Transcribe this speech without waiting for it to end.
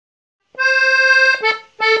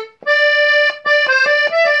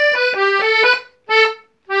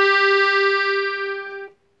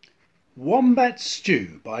Wombat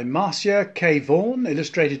Stew by Marcia K Vaughan,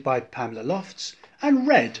 illustrated by Pamela Lofts and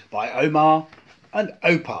read by Oma and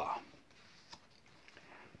Opa.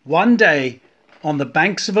 One day, on the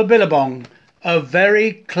banks of a billabong, a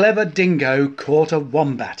very clever dingo caught a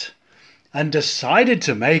wombat and decided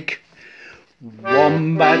to make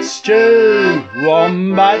wombat stew,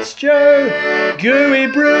 gooey,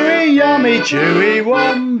 brewy, yummy, chewy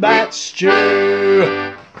wombat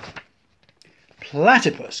stew.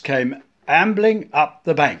 Platypus came ambling up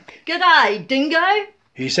the bank. "G'day, Dingo,"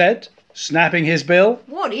 he said, snapping his bill.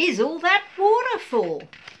 "What is all that water for?"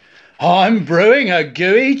 "I'm brewing a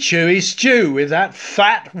gooey, chewy stew with that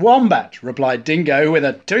fat wombat," replied Dingo with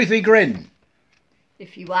a toothy grin.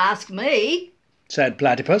 "If you ask me," said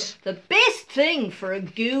Platypus, "the best thing for a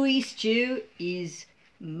gooey stew is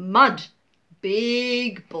mud.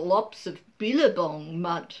 Big blops of billabong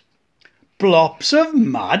mud." "Blops of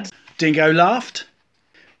mud?" Dingo laughed.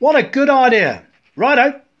 "What a good idea!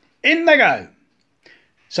 Righto, in they go!"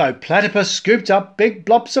 So Platypus scooped up big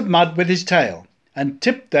blops of mud with his tail and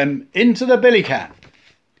tipped them into the billy can.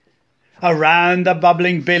 Around the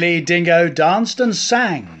bubbling billy, Dingo danced and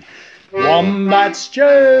sang. Wombat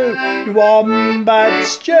stew,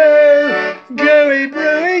 gooey,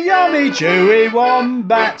 brewy, yummy, chewy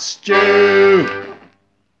wombat stew.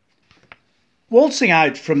 Waltzing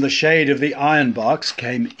out from the shade of the ironbarks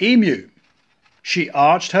came Emu. She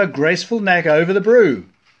arched her graceful neck over the brew.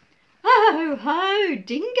 "Ho, ho,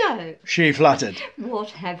 Dingo," she fluttered. "what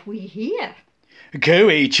have we here?"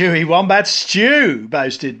 "Gooey, chewy wombat stew,"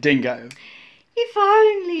 boasted Dingo. "If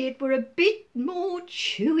only it were a bit more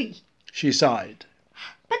chewy," she sighed.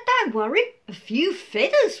 "But don't worry, a few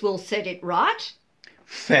feathers will set it right."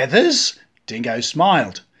 "Feathers?" Dingo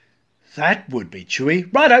smiled. "That would be chewy.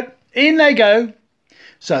 Righto, in they go."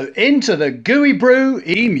 So into the gooey brew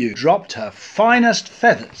Emu dropped her finest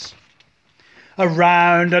feathers.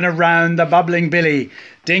 Around and around the bubbling billy,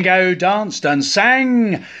 Dingo danced and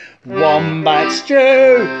sang. Wombat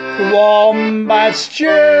stew,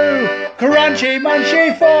 crunchy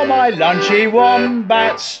munchy for my lunchy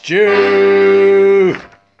wombat stew.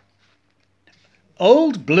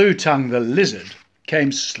 Old Blue Tongue the lizard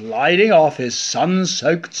came sliding off his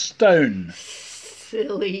sun-soaked stone.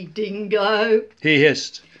 "Silly Dingo," he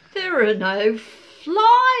hissed. "there are no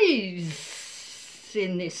flies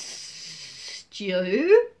in this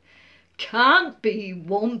stew. Can't be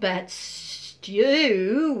wombat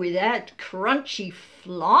stew without crunchy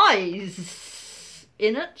flies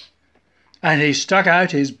in it." And he stuck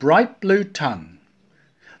out his bright blue tongue.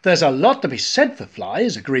 "There's a lot to be said for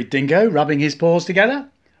flies," agreed Dingo, rubbing his paws together.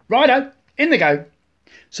 "Righto, in they go."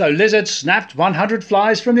 So Lizard snapped 100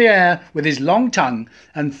 flies from the air with his long tongue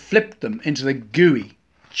and flipped them into the gooey,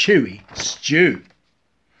 chewy stew.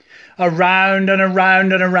 Around and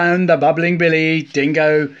around and around the bubbling billy,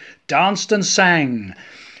 Dingo danced and sang.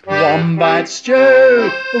 Wombat stew,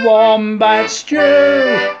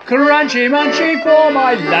 crunchy munchy for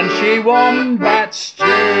my lunchy wombat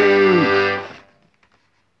stew.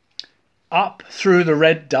 Up through the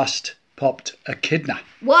red dust popped Echidna.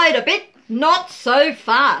 "Wait a bit, not so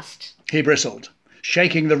fast," he bristled,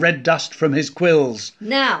 shaking the red dust from his quills.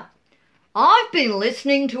 "Now, I've been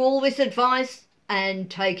listening to all this advice, and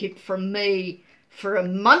take it from me, for a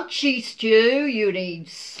munchy stew you need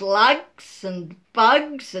slugs and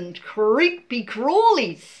bugs and creepy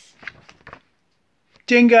crawlies."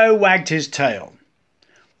 Dingo wagged his tail.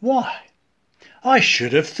 "Why, I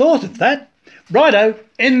should have thought of that. Righto,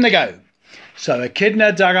 in they go." So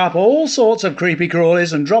Echidna dug up all sorts of creepy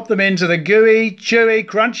crawlies and dropped them into the gooey, chewy,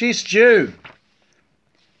 crunchy stew.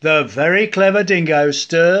 The very clever Dingo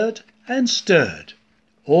stirred and stirred,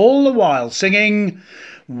 all the while singing,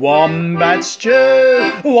 Wombat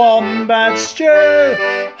stew,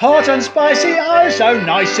 hot and spicy, oh so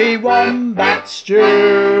nicey, wombat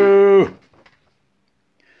stew.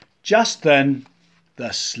 Just then,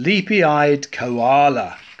 the sleepy-eyed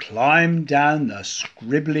koala climbed down the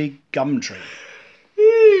scribbly gum tree.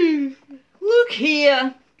 "Look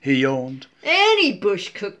here," he yawned. "any bush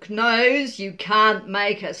cook knows you can't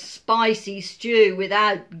make a spicy stew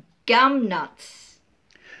without gum nuts."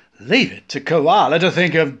 "Leave it to koala to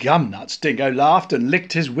think of gum nuts," Dingo laughed and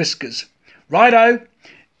licked his whiskers. "Righto,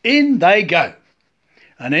 in they go."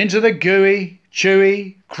 And into the gooey,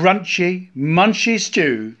 chewy, crunchy, munchy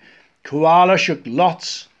stew, koala shook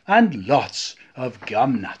lots and lots of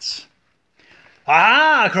gum nuts.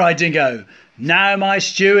 "Ah!" cried Dingo. "Now my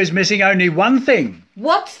stew is missing only one thing."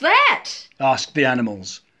 "What's that?" asked the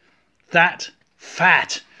animals. "That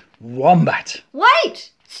fat wombat."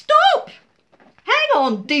 "Wait! Stop! Hang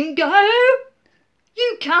on, Dingo!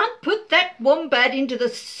 You can't put that wombat into the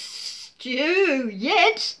stew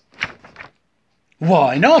yet.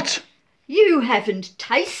 Why not? You haven't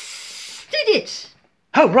tasted it.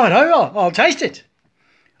 Oh, right, I'll taste it.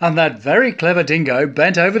 And that very clever Dingo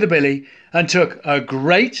bent over the billy and took a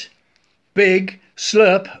great big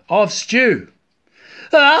slurp of stew.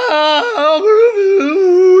 "Oh,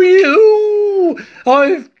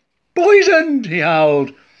 I've poisoned," he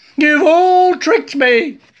howled. "You've all tricked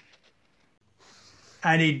me."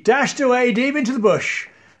 And he dashed away deep into the bush,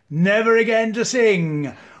 never again to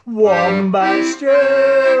sing, "Wombat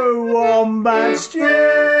stew, wombat stew,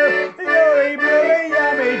 yummy, bluey,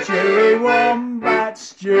 yummy, chewy, wombat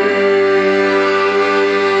stew."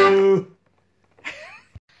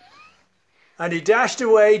 And he dashed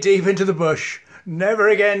away deep into the bush, never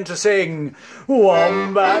again to sing,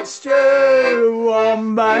 "Wombat stew,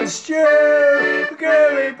 wombat stew,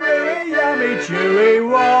 gooey, bluey, yummy, chewy,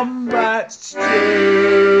 wombat stew."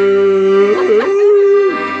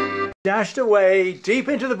 Dashed away deep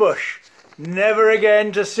into the bush, never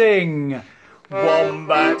again to sing,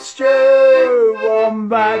 "Wombat stew,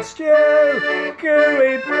 wombat stew,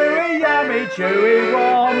 gooey, bluey, yummy, chewy,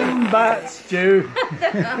 wombat stew."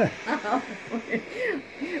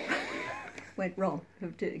 Went wrong.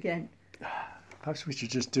 We'll do it again. Perhaps we should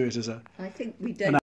just do it as a... I think we don't.